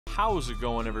How's it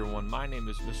going, everyone? My name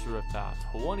is Mr.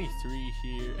 Reptile23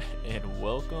 here, and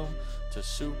welcome to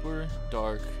Super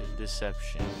Dark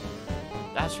Deception.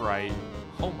 That's right.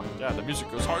 Oh my god, the music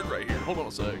goes hard right here. Hold on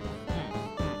a sec.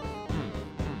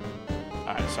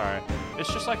 Alright, sorry.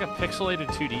 It's just like a pixelated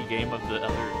 2D game of the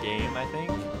other game, I think,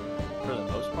 for the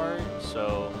most part.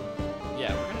 So,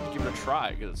 yeah, we're going to give it a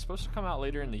try, because it's supposed to come out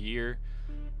later in the year,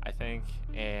 I think,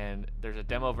 and there's a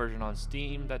demo version on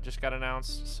Steam that just got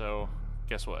announced, so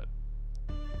guess what?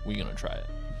 We're gonna try it.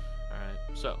 Alright,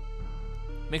 so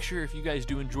make sure if you guys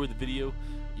do enjoy the video,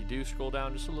 you do scroll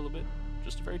down just a little bit,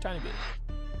 just a very tiny bit,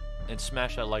 and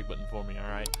smash that like button for me,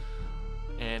 alright?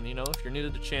 And you know, if you're new to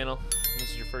the channel, and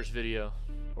this is your first video,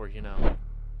 or you know,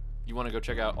 you want to go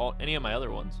check out any of my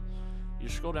other ones, you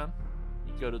just scroll down,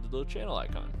 you go to the little channel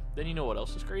icon. Then you know what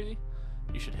else is crazy?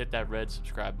 You should hit that red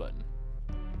subscribe button.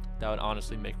 That would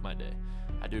honestly make my day.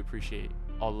 I do appreciate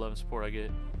all the love and support I get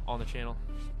on the channel.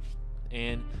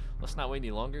 And let's not wait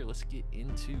any longer. Let's get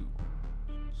into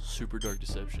Super Dark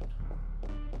Deception.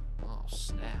 Oh,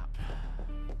 snap.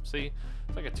 See,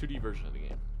 it's like a 2D version of the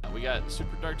game. We got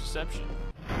Super Dark Deception.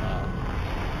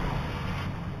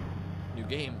 New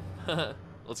game.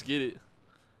 Let's get it.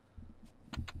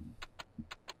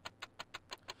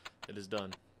 It is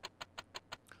done.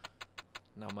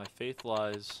 Now my faith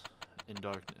lies in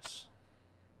darkness.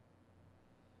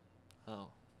 Oh,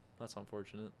 that's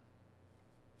unfortunate.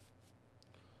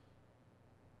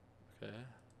 Okay.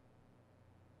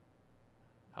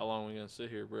 How long are we gonna sit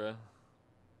here, bruh?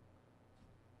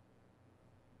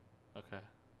 Okay.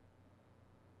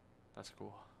 That's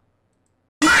cool.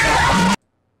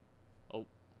 Oh.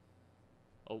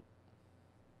 Oh.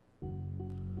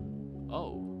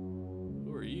 Oh.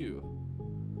 Who are you?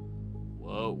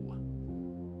 Whoa.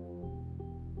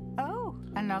 Oh,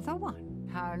 another one.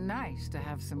 How nice to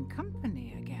have some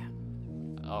company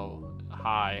again. Oh,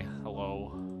 hi.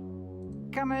 Hello.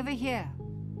 Come over here.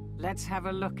 Let's have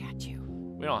a look at you.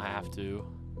 We don't have to,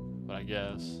 but I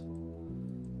guess.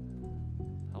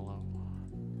 Hello.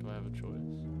 Do I have a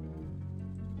choice?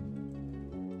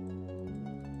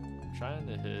 I'm trying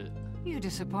to hit. You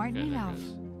disappoint Okay, me, there love.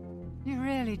 goes. You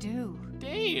really do.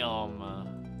 Damn.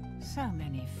 So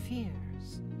many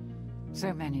fears.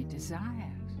 So many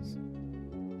desires.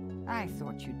 I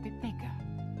thought you'd be bigger.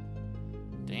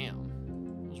 Damn.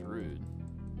 That was rude.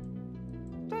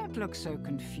 Don't look so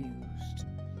confused.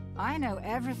 I know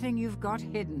everything you've got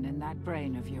hidden in that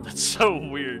brain of yours. That's so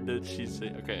weird that she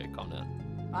said. Okay, calm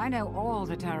down. I know all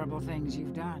the terrible things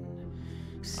you've done.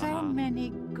 So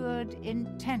many good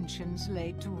intentions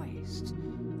laid to waste.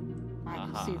 I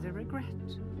can see the regret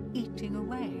eating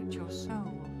away at your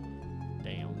soul.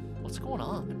 Damn. What's going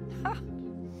on?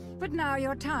 But now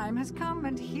your time has come,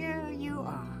 and here you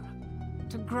are,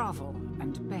 to grovel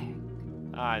and beg.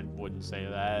 I wouldn't say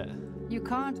that. You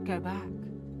can't go back.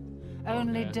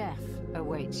 Only death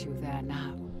awaits you there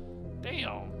now.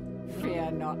 Damn.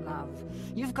 Fear not, love.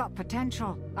 You've got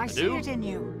potential. I see do? it in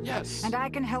you. Yes. And I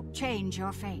can help change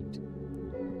your fate.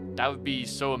 That would be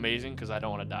so amazing, because I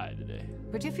don't want to die today.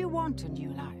 But if you want a new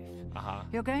life,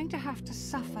 you're going to have to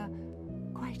suffer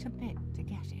quite a bit to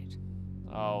get it.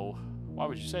 Oh, why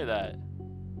would you say that?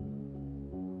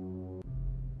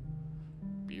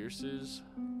 Bierce's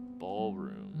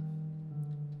Ballroom.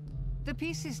 The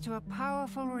pieces to a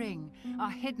powerful ring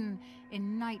are hidden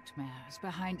in nightmares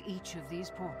behind each of these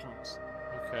portals.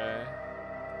 Okay.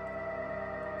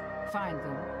 Find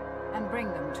them and bring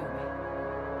them to me,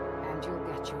 and you'll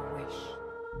get your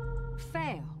wish.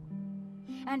 Fail,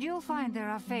 and you'll find there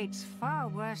are fates far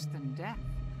worse than death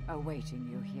awaiting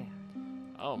you here.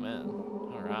 Oh man.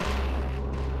 Alright.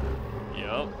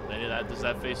 Yup. Does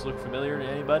that face look familiar to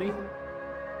anybody?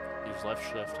 Use left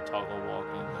shift to toggle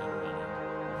walking and running.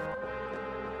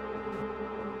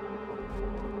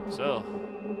 So,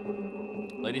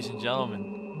 ladies and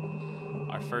gentlemen,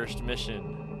 our first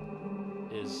mission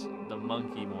is the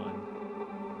monkey one.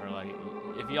 Or like,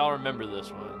 if y'all remember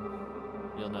this one,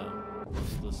 you'll know.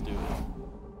 Let's do it.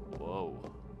 Whoa.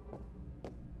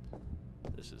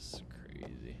 This is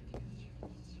crazy.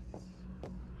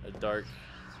 A dark...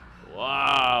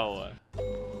 Wow!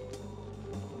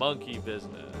 Monkey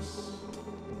business.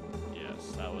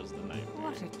 Yes, that was the nightmare.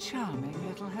 What a charming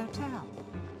little hotel.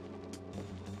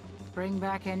 Bring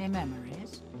back any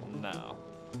memories? No.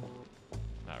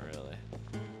 Not really.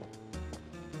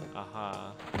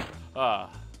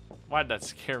 Why'd that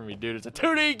scare me, dude? It's a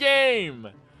 2D game!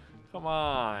 Come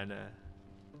on.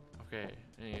 Okay,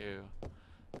 anywho.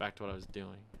 Back to what I was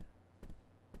doing.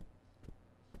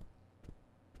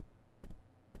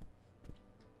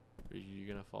 Are you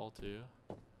gonna fall too?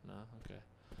 No? Okay.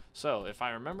 So, if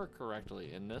I remember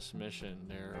correctly, in this mission,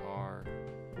 there are...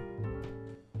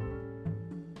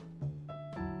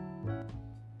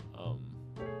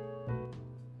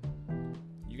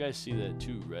 You guys see that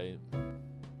too, right?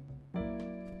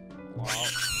 Wow.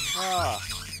 Ah.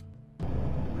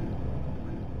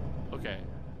 Okay.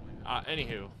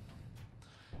 Anywho.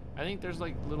 I think there's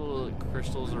like little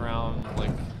crystals around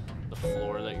like the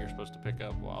floor that you're supposed to pick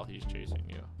up while he's chasing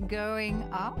you. Going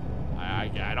up? I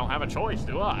don't have a choice,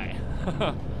 do I?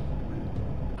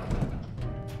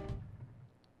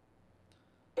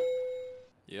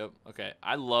 Yep. Okay.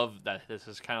 I love that this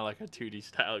is kind of like a 2D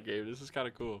style game. This is kind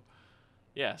of cool.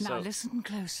 Yeah, so... Now listen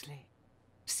closely.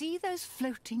 See those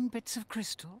floating bits of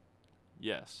crystal?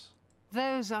 Yes.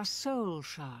 Those are soul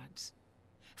shards.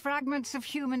 Fragments of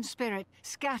human spirit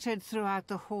scattered throughout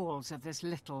the halls of this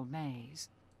little maze.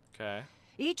 Okay.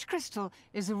 Each crystal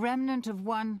is a remnant of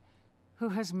one who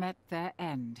has met their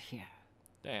end here.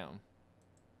 Damn.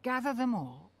 Gather them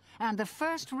all, and the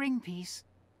first ring piece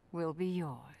will be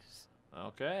yours.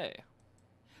 Okay.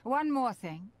 One more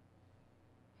thing.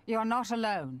 You're not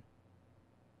alone.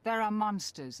 There are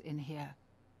monsters in here,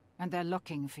 and they're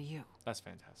looking for you. That's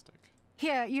fantastic.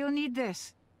 Here, you'll need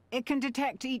this. It can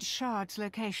detect each shard's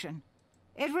location.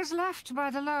 It was left by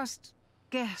the last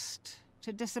guest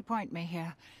to disappoint me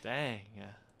here. Dang.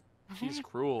 A She's very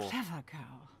cruel. Clever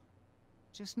girl.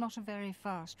 Just not a very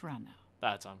fast runner.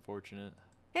 That's unfortunate.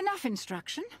 Enough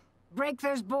instruction. Break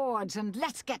those boards and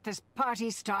let's get this party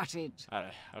started.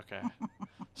 Okay.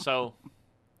 So,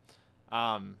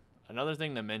 another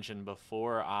thing to mention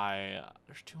before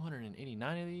there's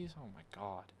 289 of these? Oh my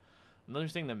god. Another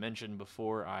thing to mention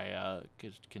before I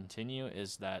could continue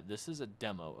is that this is a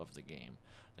demo of the game.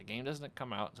 The game doesn't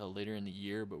come out until later in the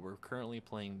year, but we're currently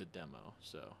playing the demo.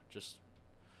 So, just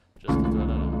to throw that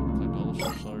out. Click all the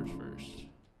source shards first.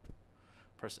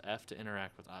 Press F to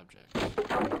interact with objects.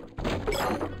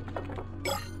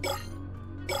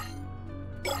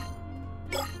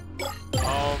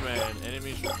 Oh man,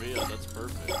 enemies revealed. That's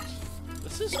perfect.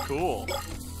 This is cool.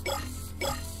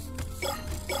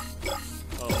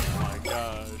 Oh my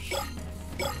gosh.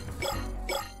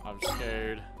 I'm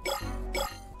scared.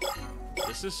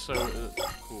 This is so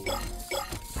cool.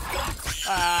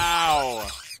 Ow!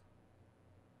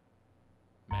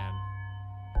 Man.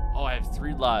 Oh, I have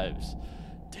 3 lives.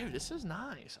 Dude, this is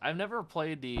nice. I've never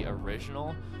played the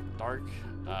original Dark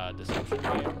Deception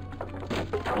game,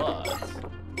 but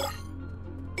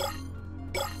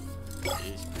it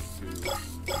is pretty cool.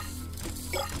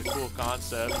 It's a cool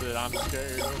concept that I'm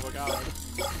scared. Oh my god.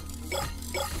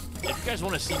 If you guys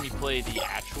want to see me play the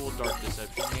actual Dark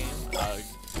Deception game,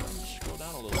 scroll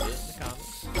down a little bit in the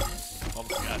comments. Oh my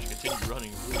gosh, continue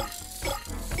running, please.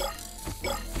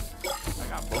 I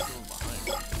got both of them behind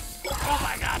me. Oh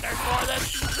my god, there's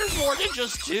more than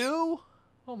just 2?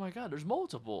 Oh my god, there's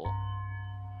multiple.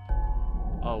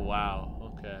 Oh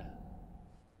wow, okay.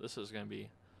 This is gonna be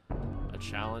a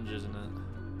challenge, isn't it?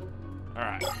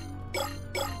 Alright.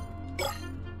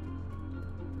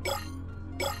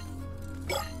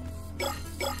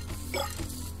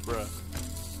 Bruh.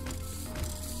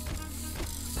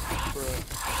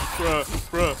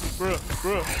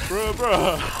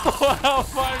 Oh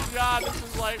my god, this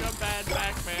is like a bad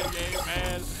Pac-Man game,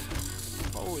 man.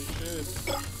 Holy shit.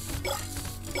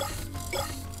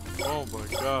 Oh my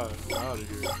god, I'm out of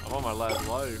here. I'm on my last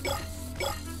life.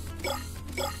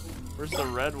 Where's the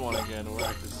red one again where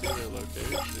I can see their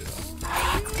location?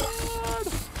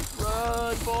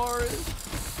 Run, Forrest!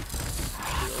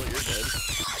 Oh, you're dead.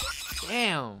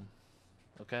 Damn.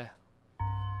 Okay.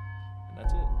 And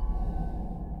that's it.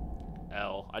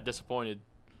 L. I disappointed.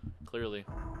 Clearly.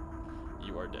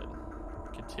 You are dead.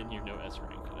 Continue no S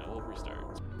rank, and I will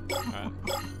restart. Alright.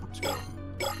 Let's go.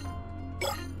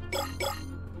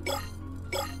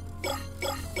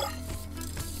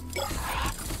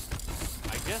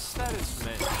 I guess that it's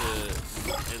meant to...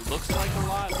 It looks like a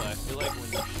lot, but I feel like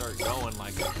when you start going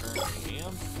like I currently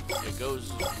am, it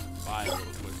goes by a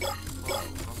little quicker.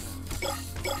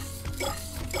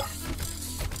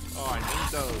 Oh, I need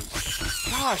those.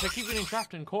 Gosh, I keep getting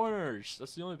trapped in corners.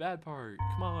 That's the only bad part.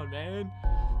 Come on, man.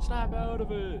 Snap out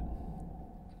of it.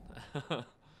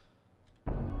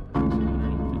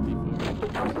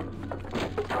 254.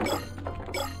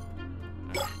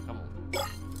 Come on.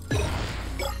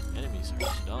 Enemies are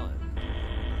stunned.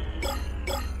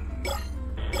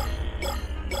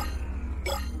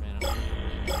 Man,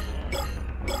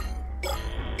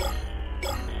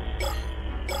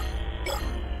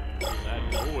 I'm that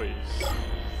noise.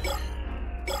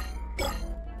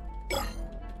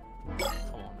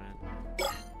 Come on, man.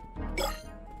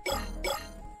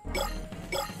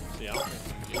 See, I don't think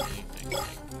you get anything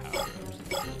like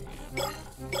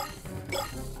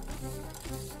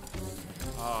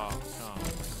Oh, come on.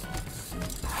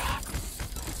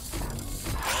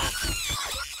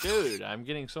 Dude, I'm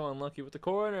getting so unlucky with the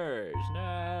corners.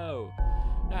 No.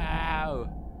 No.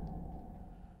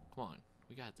 Come on.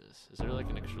 We got this. Is there like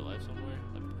an extra life somewhere?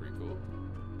 That'd be pretty cool.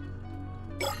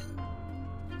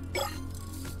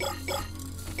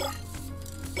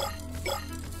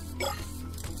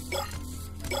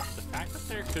 The fact that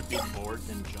there could be more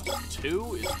than just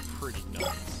 2 is pretty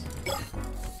nuts.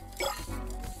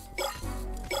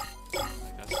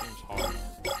 Like, that seems hard.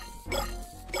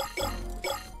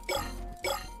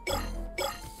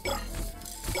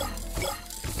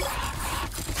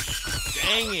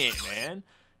 Dang it, man.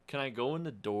 Can I go in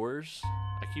the doors?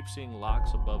 I keep seeing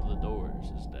locks above the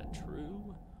doors. Is that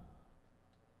true?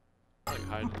 Like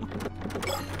hide in the door.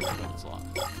 But it's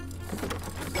locked.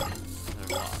 They're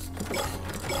locked.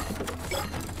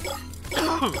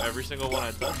 Every single one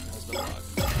I touch has been locked.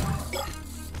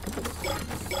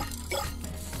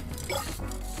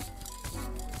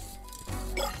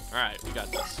 Alright, we got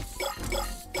this.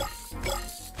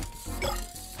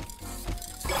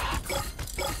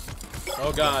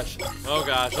 Oh gosh. Oh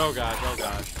gosh. Oh gosh. Oh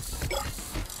gosh.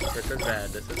 This is bad.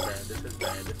 This is bad. This is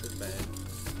bad. This is bad.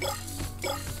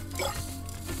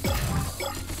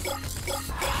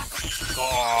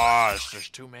 Gosh, there's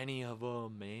too many of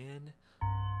them, man.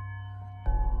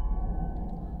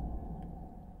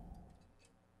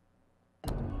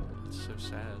 It's so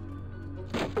sad.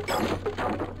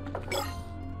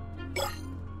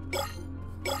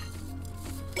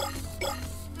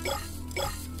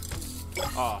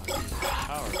 Oh,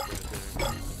 power right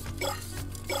there.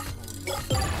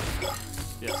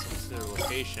 Yes, that's their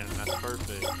location. That's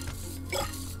perfect.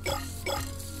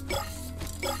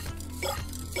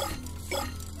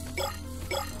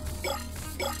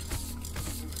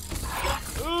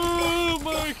 Oh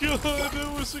my god, that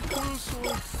was a close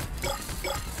one.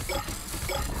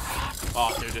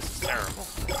 Oh, dude, this is terrible.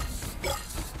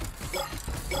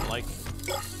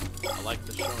 I like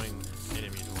the showing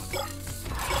enemies one.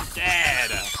 Dead!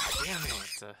 Damn it.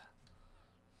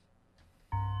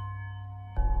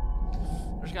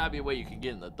 There's gotta be a way you can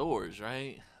get in the doors,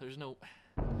 right? There's no...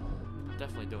 I'm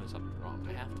definitely doing something wrong.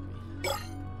 I have to be.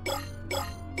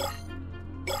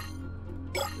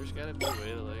 There's gotta be a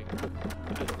way to, like,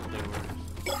 hide the doors.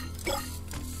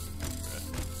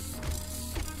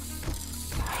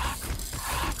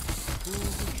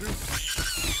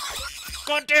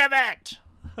 God damn it!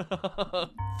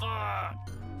 Fuck!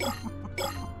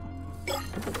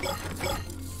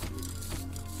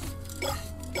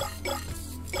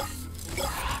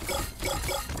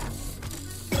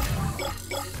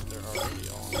 They're already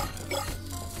all mad.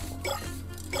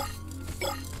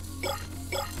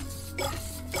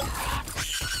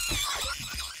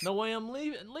 No way I'm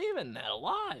leaving that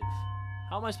alive.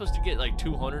 How am I supposed to get like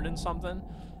 200 and something?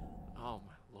 Oh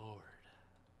my lord.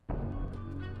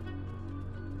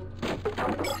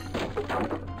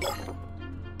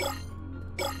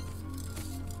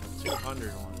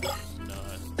 200 one is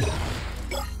nuts.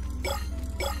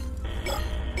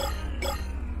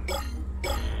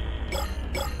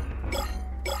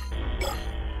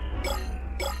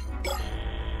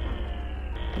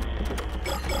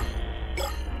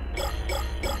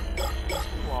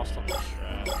 Lost on the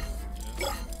strap.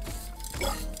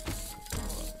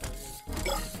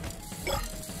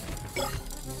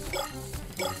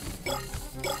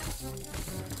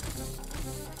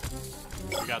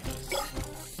 We got this.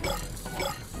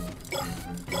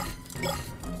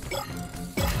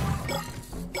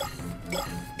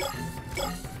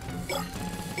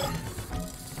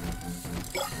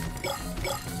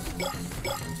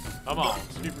 Come on,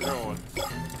 let's keep it going.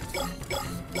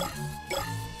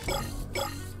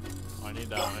 Oh, I need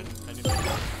that one. I need that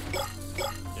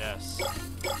one. Yes.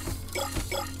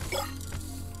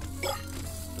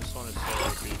 This one is so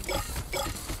beatable.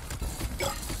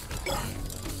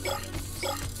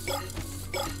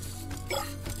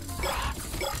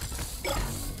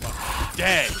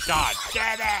 Dead! God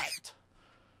damn it!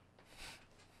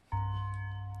 I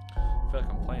feel like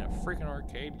I'm playing a freaking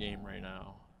arcade game right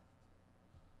now.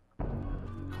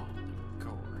 Oh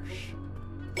gosh.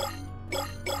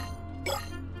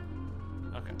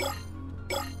 Okay.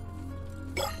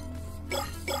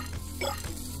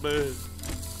 Boo.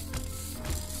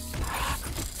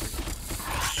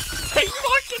 They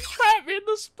fucking trapped me in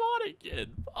the spot again.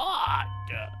 Fuck.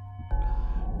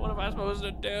 What am I supposed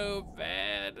to do,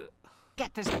 man?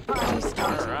 Get this party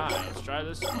started. Alright, let's try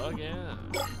this again.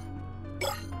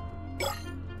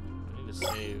 I need to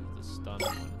save the stun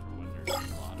one for when there's a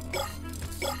lot of them.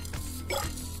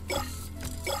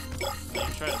 I need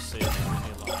to try to save as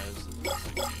many lives as I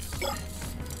can.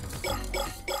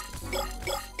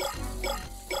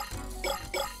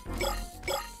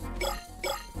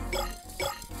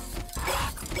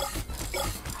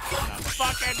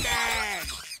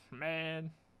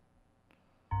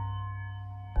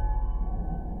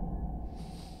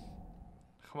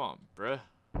 come on, bruh.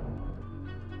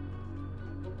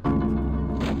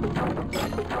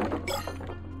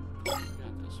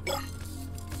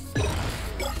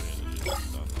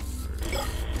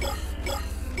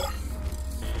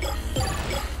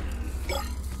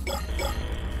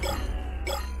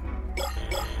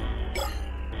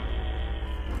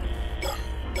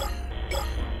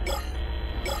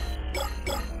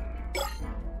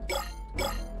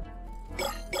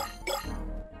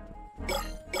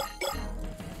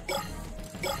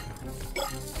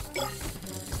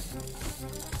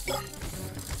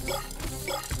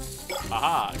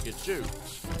 Aha, get juked.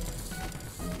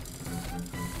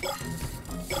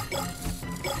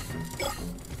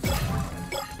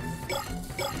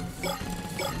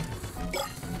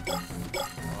 I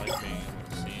like being able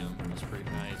to see him. That's pretty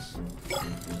nice.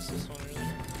 Is this one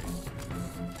earlier?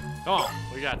 Come on,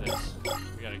 we got this.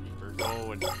 We gotta keep her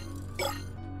going. Gotta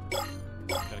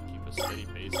keep a steady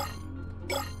pace.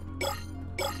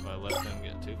 If I let them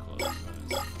get too close, then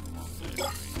it's a long day for me.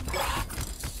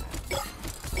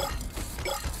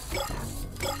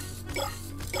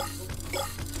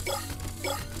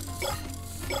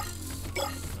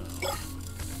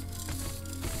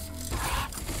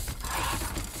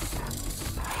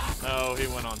 No, he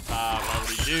went on top. Why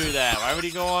would he do that? Why would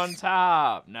he go on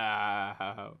top? No.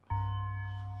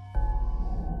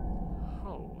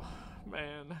 Oh,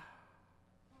 man.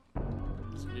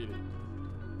 Let's get it.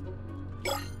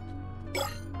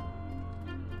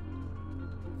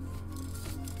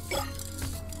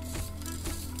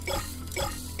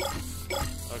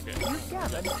 Okay. You've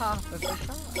gathered half of the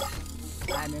shard.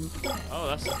 I'm impressed. Oh,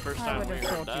 that's the first time we heard that.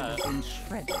 I would have thought you'd have been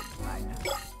shredded by now.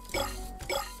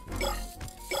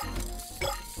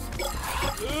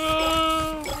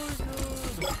 Oh my god!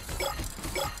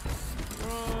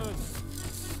 Run!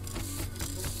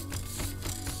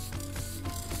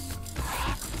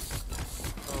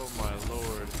 Oh my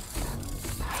lord.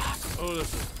 Oh,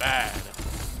 this is bad.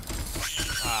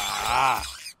 Ah!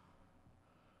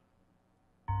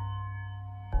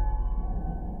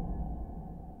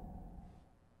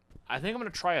 I think I'm gonna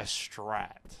try a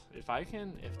strat. If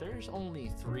there's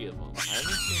only 3 of them, I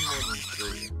haven't seen more than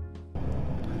 3.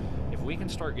 If we can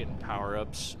start getting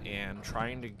power-ups and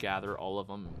trying to gather all of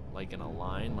them like in a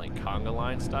line, like conga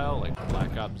line style, like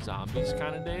Black Ops Zombies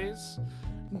kind of days,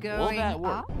 will that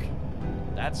work? Up?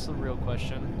 That's the real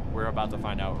question. We're about to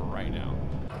find out right now.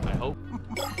 I hope.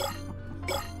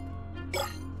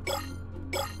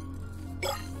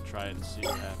 We'll try it and see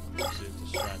what happens. See if the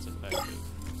strat's effective.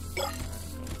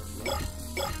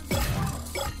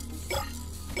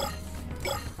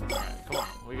 Alright, come on,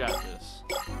 we got this.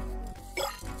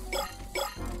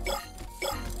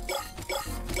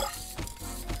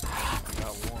 I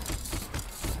got one.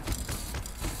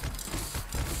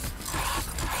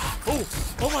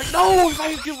 Oh my, no! If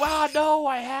I could, wow, no,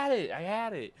 I had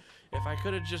it. If I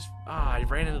could have just, I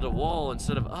ran into the wall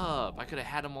instead of up. I could have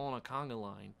had them all on a conga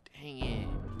line. Dang it.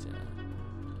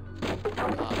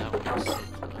 Oh, that one was so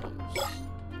close.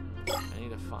 I need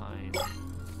to find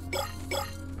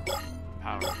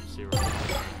power. See where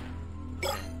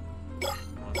okay.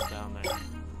 One's down there.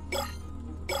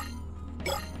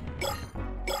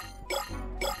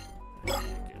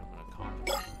 Okay, I'm gonna call it.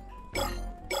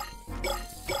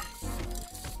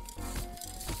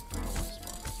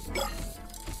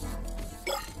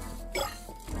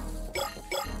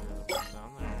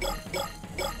 Down there.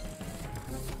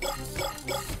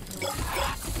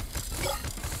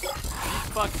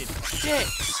 Fucking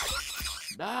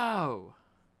dicks! No!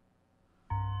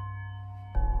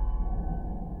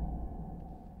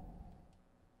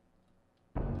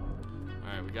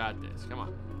 Alright, we got this. Come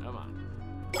on. Come on.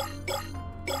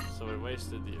 So we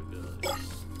wasted the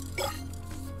abilities.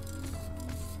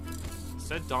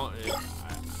 Said don't...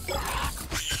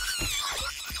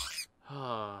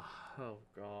 Oh,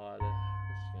 God.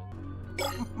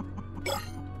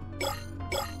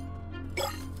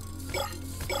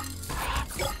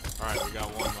 Alright, we got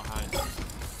one behind us.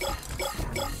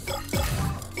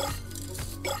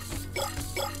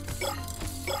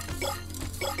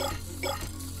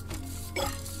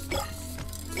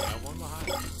 We got one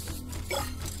behind us.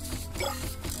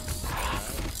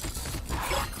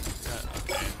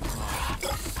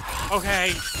 Alright.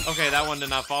 Okay. Okay, that one did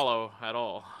not follow at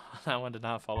all. That one did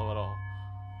not follow at all.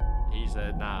 He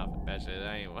said, nah, that shit,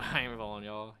 I ain't following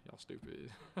y'all. Y'all stupid.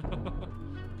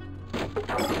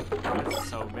 There's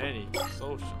so many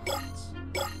social ones.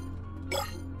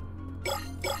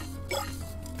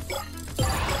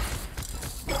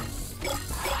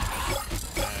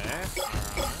 Okay, alright.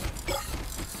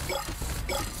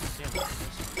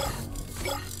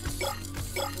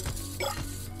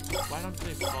 Why don't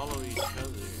they follow each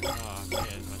other? Oh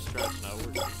man, my strat's not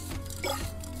working.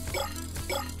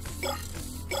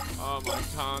 Oh, my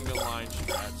conga line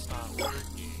strat's not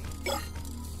working.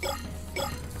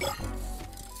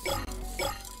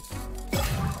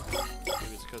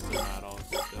 Maybe it's because they're not all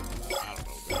picked up. I don't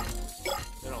know, man.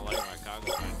 They don't like my conga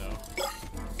line though.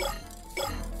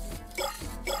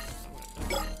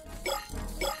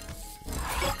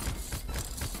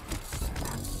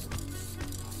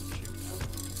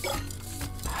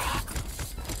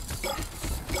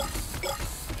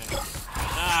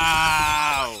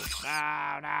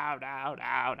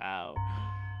 No.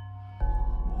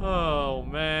 Oh,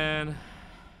 man.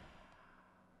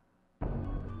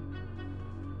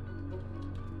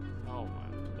 Oh, my.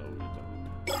 No, we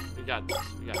don't. We got this.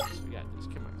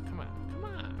 Come on.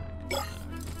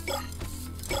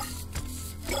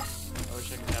 I wish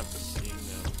I could have the seeing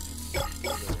the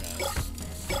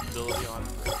ability on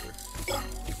forever.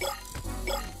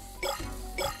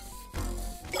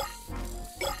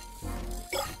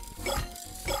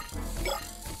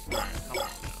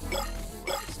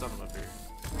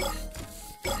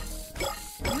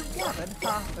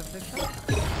 Half of the shop.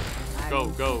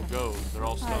 Go. They're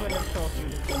all stunned. I would have thought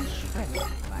you'd have been shredded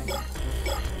by now.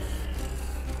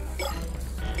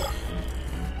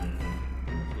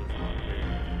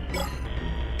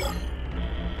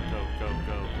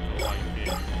 Go while you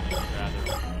can. Gather.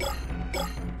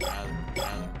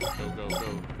 Go.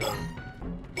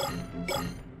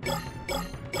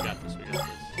 We got this.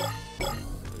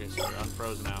 Okay, so they're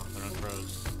unfrozen now. They're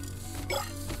unfroze.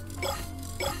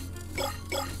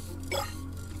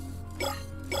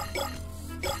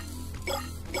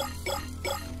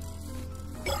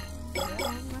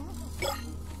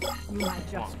 You might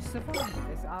just survive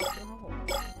this after all.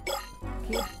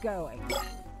 Keep going.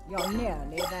 You're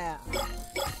nearly there.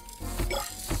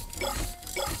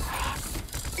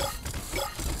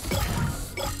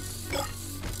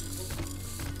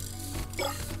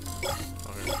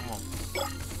 Okay, come on.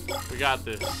 We got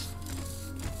this.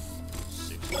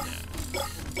 69.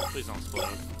 Please don't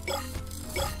explode.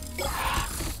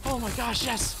 Oh my gosh,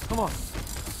 yes! Come on.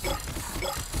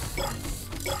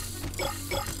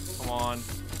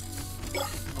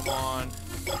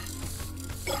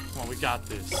 Come on, we got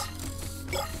this.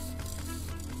 What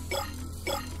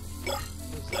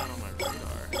is that on my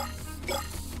radar?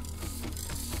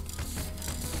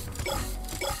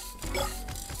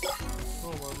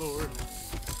 Oh my lord.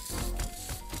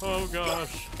 Oh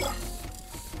gosh.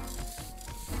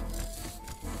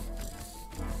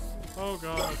 Oh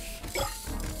gosh.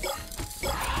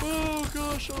 Oh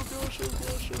gosh.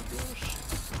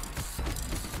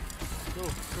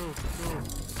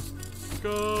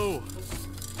 Go.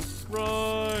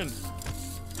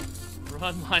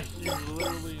 Run like you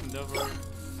literally never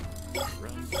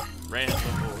ran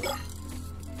before.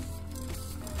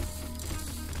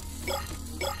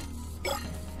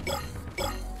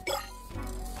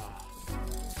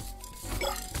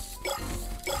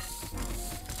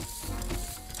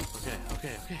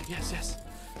 Okay. Yes.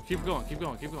 Keep going.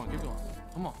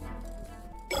 Come on.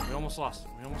 We almost lost it.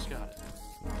 We almost got it.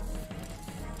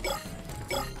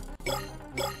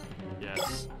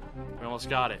 Yes. We almost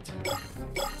got it.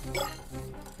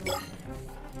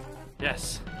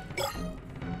 Yes.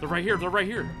 They're right here. 1,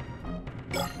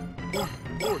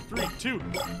 4, 3, 2,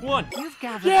 1. You've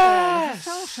gathered all the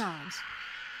soul shards.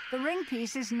 The ring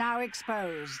piece is now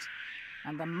exposed,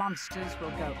 and the monsters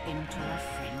will go into a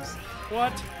frenzy.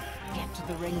 What? Get to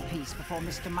the ring piece before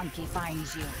Mr. Monkey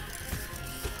finds you.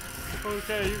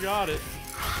 Okay, you got it.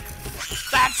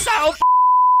 That's so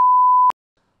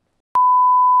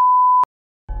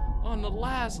on the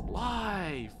last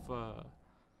life.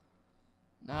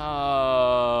 No.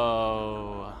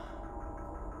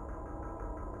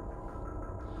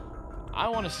 I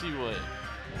want to see what.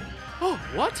 Oh,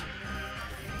 what?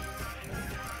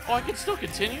 Oh, I can still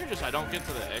continue, just I don't get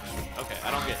to the extra. Okay,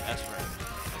 I don't get S rank.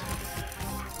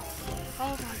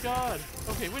 Oh my god.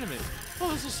 Okay, wait a minute.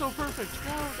 Oh, this is so perfect.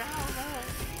 Go.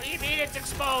 What do you mean it's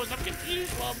exposed? I'm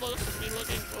confused what I'm supposed to be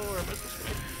looking for. Am I supposed to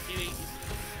be kidding?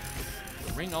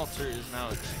 The ring altar is now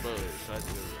exposed, so I have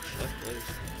to go to the chef place.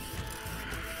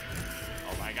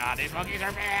 Oh my god, these monkeys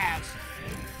are fast!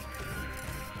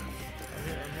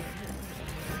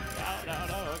 No,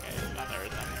 okay. It's not there.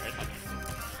 Run.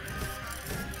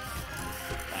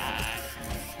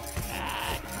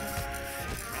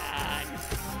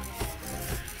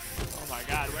 Oh my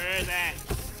god, where is it?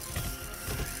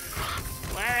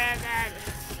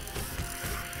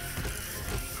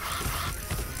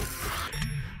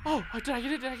 Oh, did I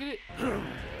get it?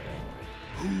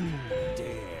 Who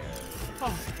dare?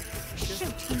 Oh.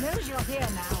 Shoot, he knows you're here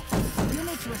now. You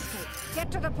need to escape.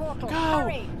 Get to the portal. Go!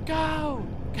 Hurry! Go!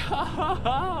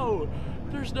 Go!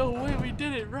 There's no way we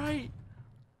did it right.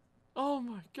 Oh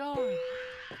my god.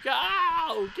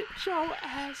 Go! Get your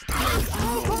ass down.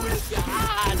 Oh my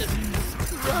god!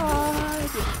 Run!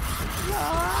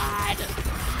 Run!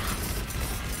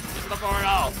 Get the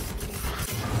portal!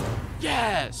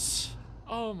 Yes!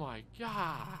 Oh my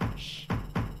gosh.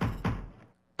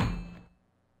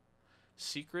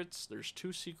 Secrets. There's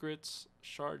 2 secrets.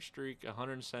 Shard streak,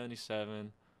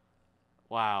 177.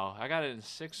 Wow, I got it in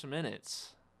 6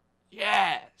 minutes.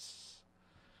 Yes!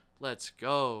 Let's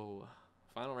go.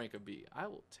 Final rank of B. I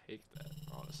will take that,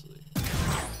 honestly.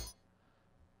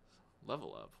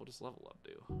 Level up. What does level up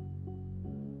do?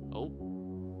 Oh.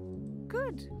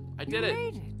 Good. I did it.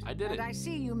 Made it. I did it. And I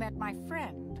see you met my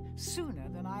friend sooner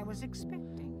than I was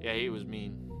expecting. Yeah, he was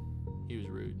mean. He was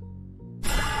rude.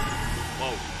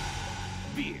 Whoa.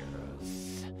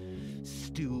 Fierce.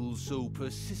 Still so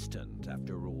persistent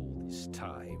after all this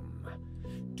time.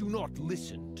 Do not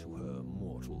listen to her,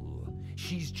 mortal.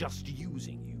 She's just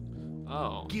using you.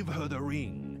 Oh. Give her the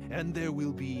ring, and there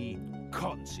will be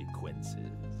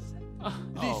consequences.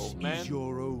 This man. is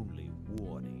your only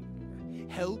warning.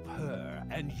 Help her,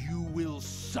 and you will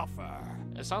suffer.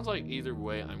 It sounds like either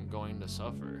way I'm going to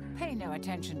suffer. Pay no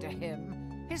attention to him.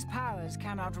 His powers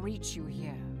cannot reach you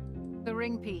here. The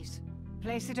ring piece.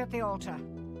 Place it at the altar.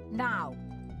 Now.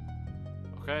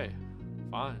 Okay.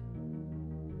 Fine.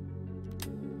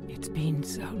 It's been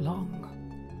so long.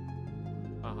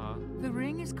 Uh-huh. The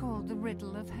ring is called the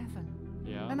Riddle of Heaven.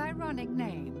 Yeah. An ironic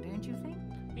name, don't you think?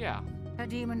 Yeah. A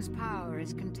demon's power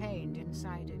is contained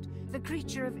inside it. The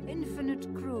creature of infinite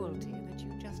cruelty that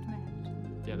you just met.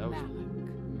 Yeah, that was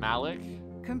Malak.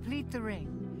 Malik? Complete the ring,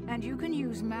 and you can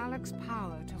use Malak's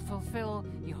power to fulfill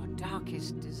your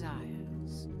darkest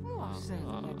desires. Or so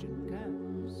the legend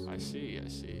goes. I see, I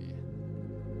see.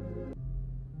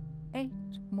 8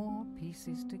 more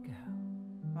pieces to go.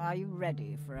 Are you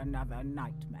ready for another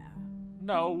nightmare?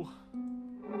 No.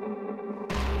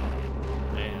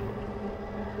 Damn.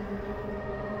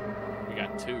 We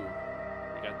got 2.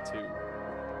 We got 2.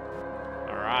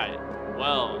 Alright.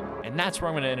 Well, and that's where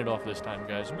I'm going to end it off this time,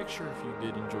 guys. Make sure if you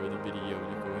did enjoy the video,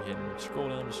 you go ahead and scroll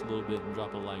down just a little bit and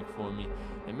drop a like for me.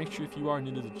 And make sure if you are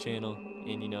new to the channel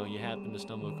and, you happen to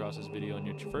stumble across this video and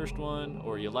it's your first one,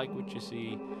 or you like what you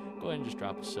see, go ahead and just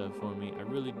drop a sub for me. I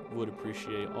really would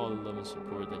appreciate all the love and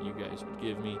support that you guys would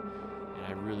give me. And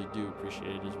I really do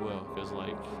appreciate it as well, because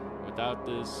without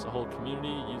this whole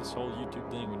community, this whole YouTube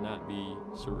thing would not be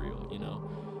surreal,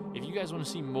 If you guys want to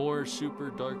see more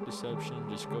super dark deception,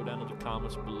 just go down to the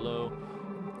comments below.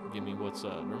 Give me what's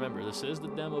up. Remember, this is the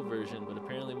demo version, but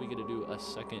apparently we get to do a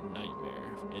second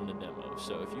nightmare in the demo.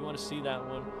 So if you want to see that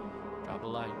one, drop a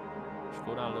like.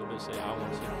 Scroll down a little bit, say I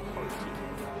want to see part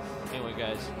 2. Anyway,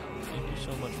 guys, thank you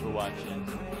so much for watching.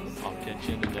 I'll catch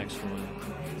you in the next one.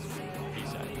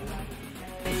 Peace out.